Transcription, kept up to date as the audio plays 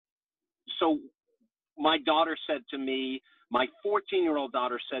so my daughter said to me, my 14-year-old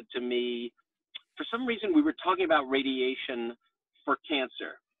daughter said to me, for some reason we were talking about radiation for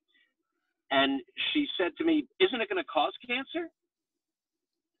cancer. And she said to me, isn't it going to cause cancer?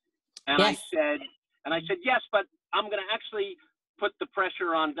 And Yes. I said, yes, but I'm going to actually put the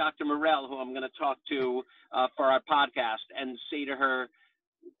pressure on Dr. Morrell, who I'm going to talk to for our podcast, and say to her,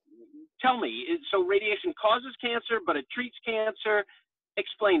 tell me, so radiation causes cancer, but it treats cancer.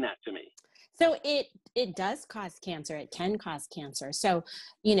 Explain that to me. So it does cause cancer. It can cause cancer. So,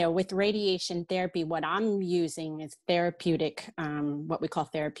 with radiation therapy, what I'm using is therapeutic, what we call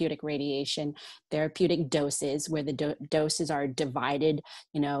therapeutic radiation, therapeutic doses, where the doses are divided,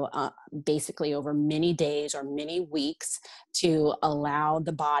 basically over many days or many weeks to allow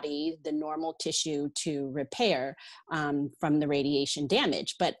the body, the normal tissue, to repair from the radiation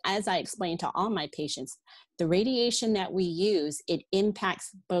damage. But as I explain to all my patients, the radiation that we use, it impacts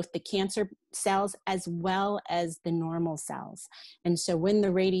both the cancer cells as well as the normal cells. And so when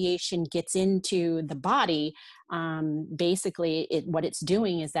the radiation gets into the body, basically what it's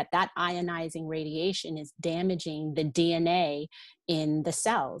doing is that ionizing radiation is damaging the DNA in the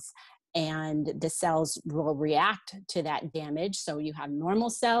cells. And the cells will react to that damage. So you have normal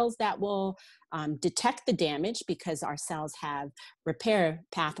cells that will detect the damage because our cells have repair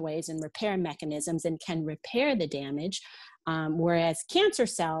pathways and repair mechanisms and can repair the damage. Whereas cancer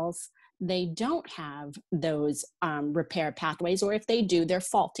cells, they don't have those repair pathways, or if they do, they're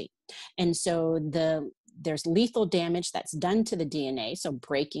faulty. And so there's lethal damage that's done to the DNA, so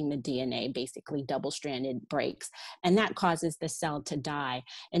breaking the DNA, basically double-stranded breaks, and that causes the cell to die.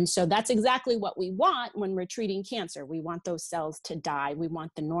 And so that's exactly what we want when we're treating cancer. We want those cells to die. We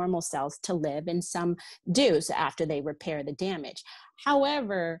want the normal cells to live, and some do after they repair the damage.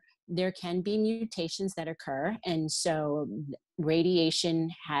 However, there can be mutations that occur, and so radiation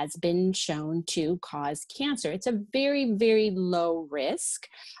has been shown to cause cancer. It's a very, very low risk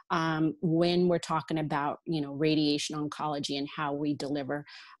when we're talking about, radiation oncology and how we deliver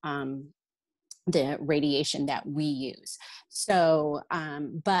the radiation that we use. So,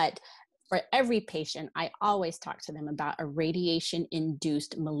 but for every patient, I always talk to them about a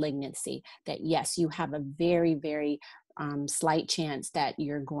radiation-induced malignancy, that yes, you have a very, very slight chance that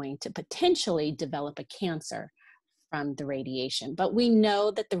you're going to potentially develop a cancer from the radiation. But we know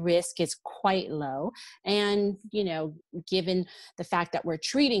that the risk is quite low. And, given the fact that we're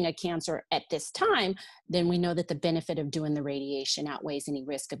treating a cancer at this time, then we know that the benefit of doing the radiation outweighs any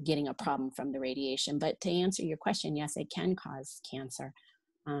risk of getting a problem from the radiation. But to answer your question, yes, it can cause cancer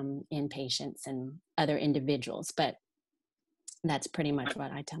in patients and other individuals. But that's pretty much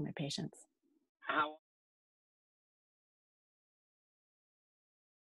what I tell my patients. How